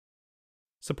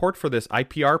Support for this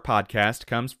IPR podcast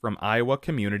comes from Iowa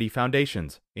Community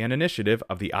Foundations, an initiative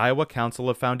of the Iowa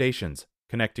Council of Foundations,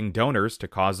 connecting donors to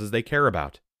causes they care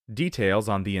about. Details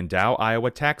on the Endow Iowa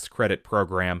Tax Credit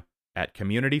Program at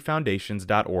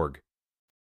communityfoundations.org.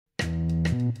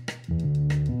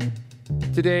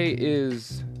 Today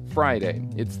is Friday.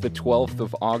 It's the 12th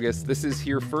of August. This is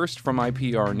Here First from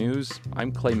IPR News.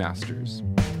 I'm Clay Masters.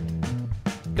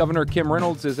 Governor Kim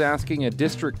Reynolds is asking a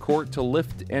district court to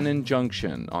lift an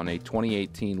injunction on a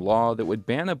 2018 law that would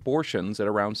ban abortions at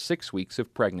around 6 weeks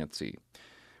of pregnancy.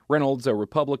 Reynolds, a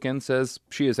Republican, says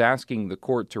she is asking the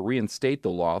court to reinstate the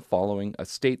law following a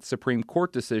state Supreme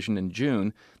Court decision in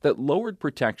June that lowered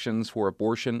protections for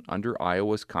abortion under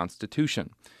Iowa's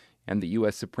Constitution, and the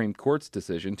U.S. Supreme Court's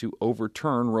decision to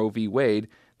overturn Roe v. Wade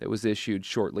that was issued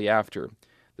shortly after.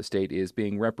 The state is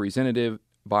being represented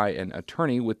by an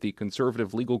attorney with the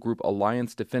conservative legal group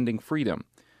Alliance Defending Freedom.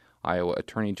 Iowa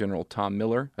Attorney General Tom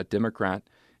Miller, a Democrat,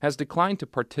 has declined to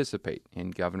participate in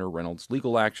Governor Reynolds'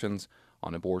 legal actions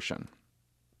on abortion.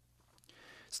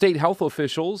 State health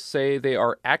officials say they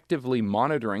are actively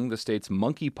monitoring the state's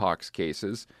monkeypox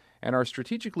cases and are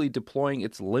strategically deploying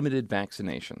its limited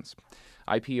vaccinations.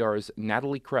 IPR's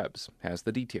Natalie Krebs has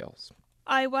the details.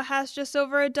 Iowa has just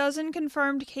over a dozen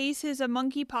confirmed cases of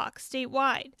monkeypox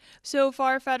statewide. So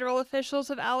far, federal officials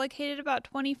have allocated about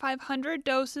 2,500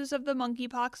 doses of the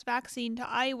monkeypox vaccine to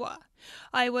Iowa.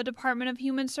 Iowa Department of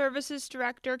Human Services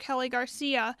Director Kelly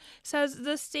Garcia says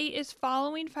the state is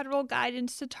following federal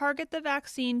guidance to target the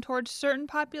vaccine towards certain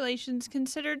populations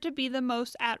considered to be the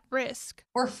most at risk.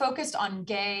 We're focused on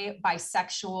gay,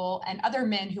 bisexual, and other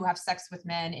men who have sex with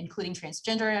men, including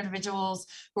transgender individuals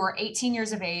who are 18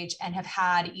 years of age and have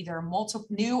had either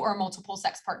new or multiple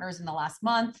sex partners in the last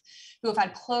month, who have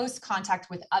had close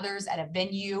contact with others at a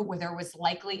venue where there was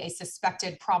likely a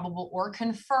suspected, probable, or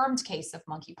confirmed case of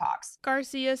monkeypox.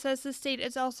 Garcia says the state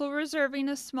is also reserving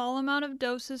a small amount of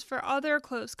doses for other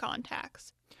close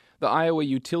contacts. The Iowa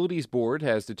Utilities Board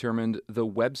has determined the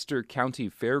Webster County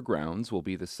Fairgrounds will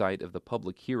be the site of the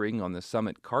public hearing on the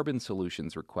Summit Carbon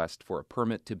Solutions request for a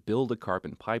permit to build a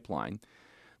carbon pipeline.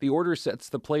 The order sets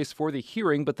the place for the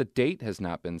hearing, but the date has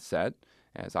not been set,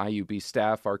 as IUB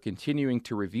staff are continuing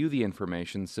to review the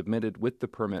information submitted with the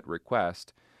permit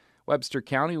request. Webster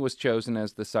County was chosen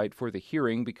as the site for the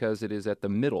hearing because it is at the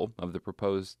middle of the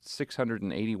proposed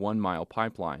 681-mile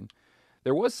pipeline.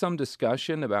 There was some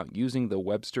discussion about using the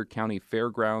Webster County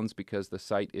Fairgrounds because the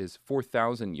site is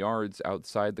 4,000 yards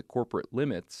outside the corporate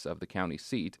limits of the county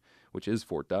seat, which is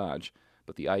Fort Dodge,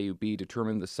 but the IUB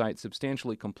determined the site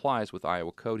substantially complies with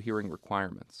Iowa Code hearing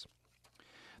requirements.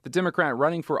 The Democrat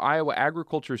running for Iowa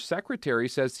Agriculture Secretary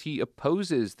says he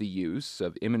opposes the use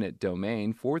of eminent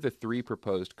domain for the 3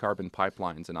 proposed carbon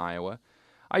pipelines in Iowa.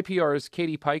 IPR's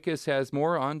Katie Pikus has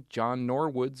more on John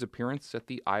Norwood's appearance at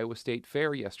the Iowa State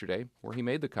Fair yesterday, where he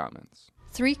made the comments.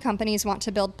 3 companies want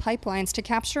to build pipelines to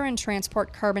capture and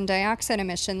transport carbon dioxide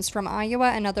emissions from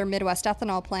Iowa and other Midwest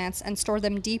ethanol plants and store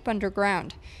them deep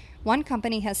underground. One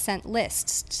company has sent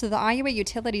lists to the Iowa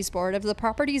Utilities Board of the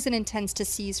properties it intends to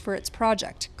seize for its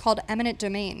project, called eminent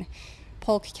domain.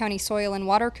 Polk County Soil and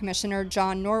Water Commissioner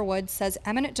John Norwood says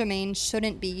eminent domain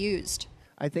shouldn't be used.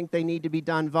 I think they need to be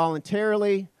done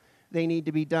voluntarily, they need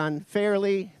to be done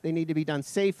fairly, they need to be done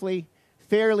safely.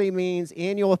 Fairly means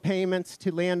annual payments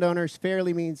to landowners.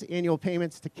 Fairly means annual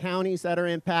payments to counties that are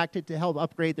impacted to help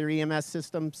upgrade their EMS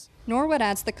systems. Norwood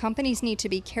adds the companies need to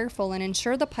be careful and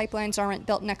ensure the pipelines aren't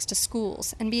built next to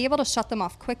schools and be able to shut them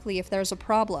off quickly if there's a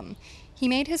problem. He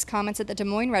made his comments at the Des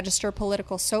Moines Register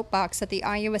political soapbox at the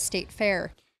Iowa State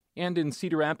Fair. And in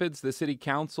Cedar Rapids, the City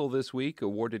Council this week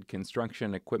awarded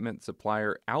construction equipment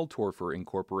supplier Altorfer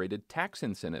Incorporated tax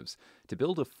incentives to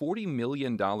build a $40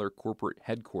 million corporate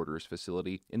headquarters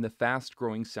facility in the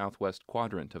fast-growing southwest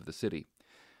quadrant of the city.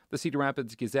 The Cedar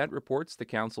Rapids Gazette reports the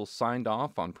council signed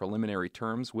off on preliminary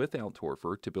terms with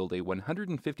Altorfer to build a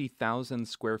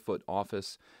 150,000-square-foot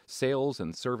office, sales,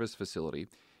 and service facility.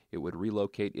 It would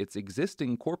relocate its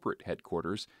existing corporate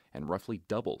headquarters and roughly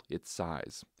double its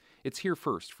size. It's Here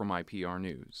First from IPR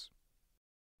News.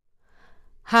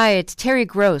 Hi, it's Terry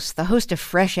Gross, the host of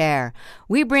Fresh Air.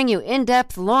 We bring you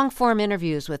in-depth, long-form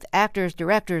interviews with actors,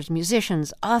 directors,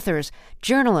 musicians, authors,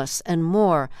 journalists, and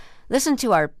more. Listen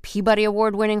to our Peabody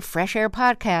Award-winning Fresh Air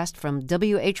podcast from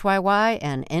WHYY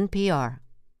and NPR.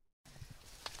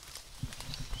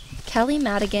 Kelly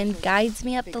Madigan guides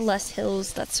me up the lush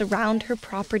hills that surround her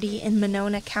property in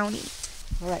Monona County.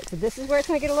 All right, so this is where it's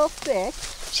going to get a little thick.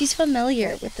 She's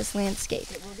familiar with this landscape.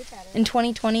 In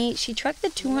 2020, she trekked the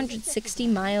 260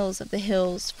 miles of the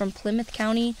hills from Plymouth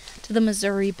County to the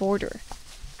Missouri border.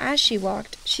 As she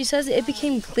walked, she says it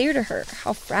became clear to her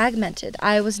how fragmented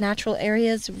Iowa's natural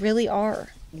areas really are.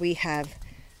 We have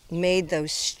made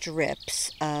those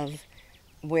strips of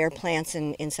where plants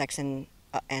and insects and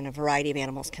a variety of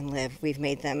animals can live. We've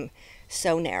made them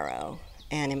so narrow,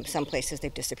 and in some places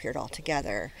they've disappeared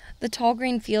altogether. The tall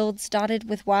green fields dotted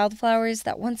with wildflowers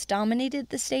that once dominated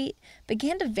the state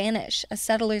began to vanish as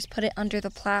settlers put it under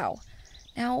the plow.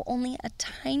 Now only a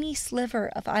tiny sliver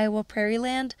of Iowa prairie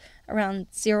land, around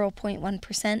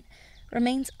 0.1%,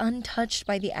 remains untouched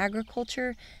by the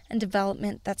agriculture and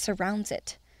development that surrounds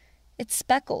it. It's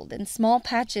speckled in small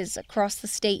patches across the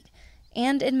state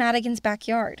and in Madigan's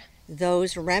backyard.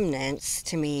 Those remnants,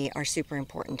 to me, are super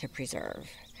important to preserve.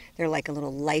 They're like a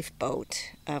little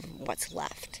lifeboat of what's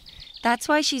left. That's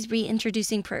why she's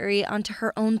reintroducing prairie onto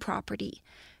her own property.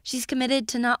 She's committed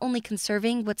to not only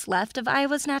conserving what's left of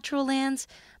Iowa's natural lands,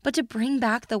 but to bring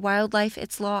back the wildlife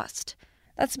it's lost.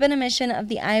 That's been a mission of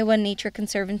the Iowa Nature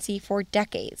Conservancy for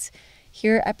decades.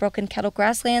 Here at Broken Kettle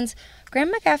Grasslands,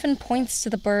 Graham McGaffin points to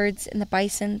the birds and the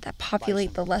bison that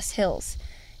populate the Les Hills.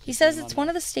 He says it's one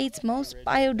of the state's most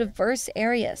biodiverse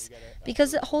areas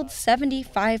because it holds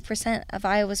 75% of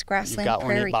Iowa's grassland prairie. You've got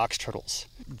prairie. ornate box turtles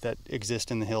that exist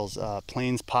in the hills,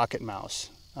 Plains pocket mouse,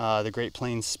 the Great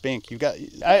Plains skink. You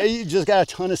just got a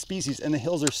ton of species, and the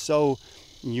hills are so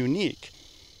unique.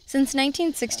 Since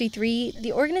 1963,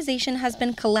 the organization has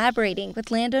been collaborating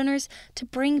with landowners to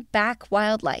bring back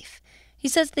wildlife. He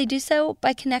says they do so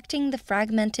by connecting the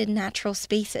fragmented natural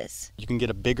spaces. You can get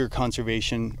a bigger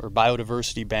conservation or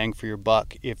biodiversity bang for your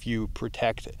buck if you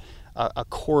protect a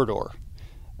corridor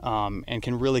and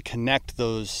can really connect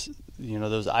those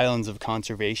islands of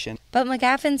conservation. But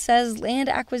McGaffin says land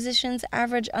acquisitions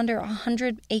average under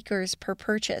 100 acres per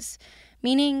purchase,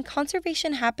 meaning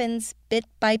conservation happens bit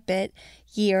by bit,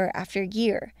 year after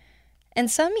year.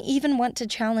 And some even want to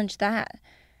challenge that.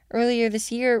 Earlier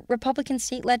this year, Republican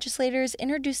state legislators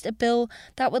introduced a bill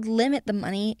that would limit the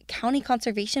money county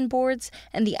conservation boards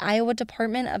and the Iowa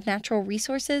Department of Natural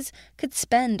Resources could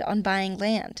spend on buying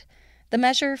land. The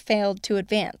measure failed to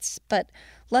advance, but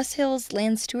Les Hills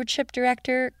Land Stewardship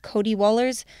Director Cody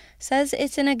Wallers says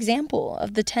it's an example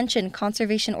of the tension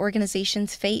conservation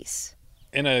organizations face.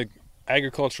 In an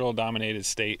agricultural-dominated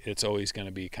state, it's always going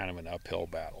to be kind of an uphill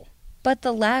battle. But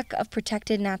the lack of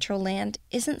protected natural land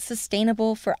isn't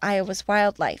sustainable for Iowa's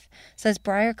wildlife, says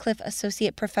Briarcliff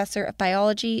Associate Professor of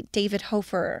Biology David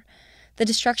Hoferer. The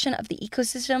destruction of the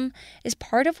ecosystem is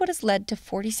part of what has led to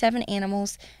 47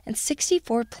 animals and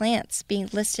 64 plants being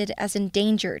listed as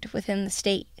endangered within the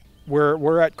state.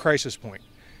 We're at crisis point.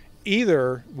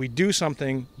 Either we do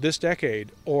something this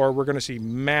decade, or we're going to see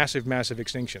massive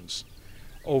extinctions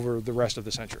over the rest of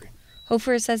the century.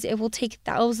 Hofer says it will take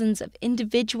thousands of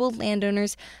individual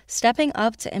landowners stepping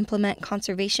up to implement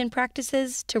conservation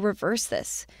practices to reverse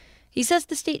this. He says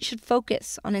the state should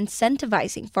focus on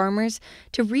incentivizing farmers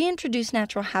to reintroduce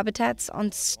natural habitats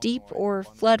on steep or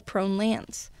flood-prone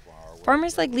lands.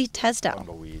 Farmers like Lee Tesdell.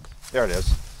 Bundleweed. There it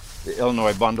is. The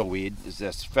Illinois bundleweed is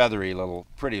this feathery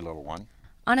pretty little one.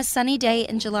 On a sunny day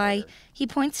in July, he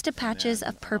points to patches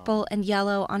of purple and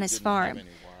yellow on his farm.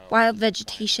 Wild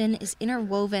vegetation is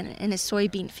interwoven in his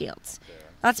soybean fields.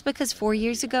 That's because 4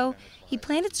 years ago, he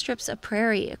planted strips of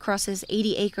prairie across his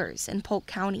 80 acres in Polk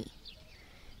County.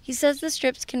 He says the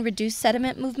strips can reduce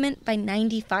sediment movement by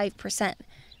 95%,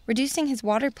 reducing his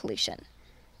water pollution.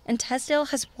 And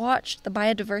Tesdale has watched the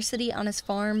biodiversity on his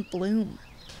farm bloom.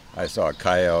 I saw a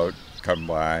coyote come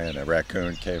by, and a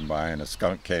raccoon came by, and a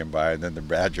skunk came by, and then the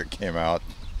badger came out,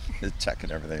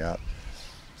 checking everything out.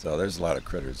 So there's a lot of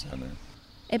critters down there.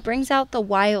 It brings out the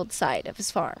wild side of his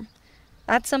farm.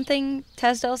 That's something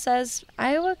Tesdale says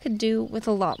Iowa could do with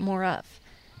a lot more of.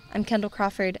 I'm Kendall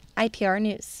Crawford, IPR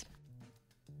News.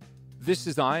 This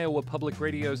is Iowa Public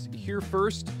Radio's Here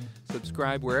First.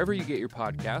 Subscribe wherever you get your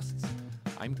podcasts.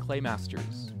 I'm Clay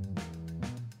Masters.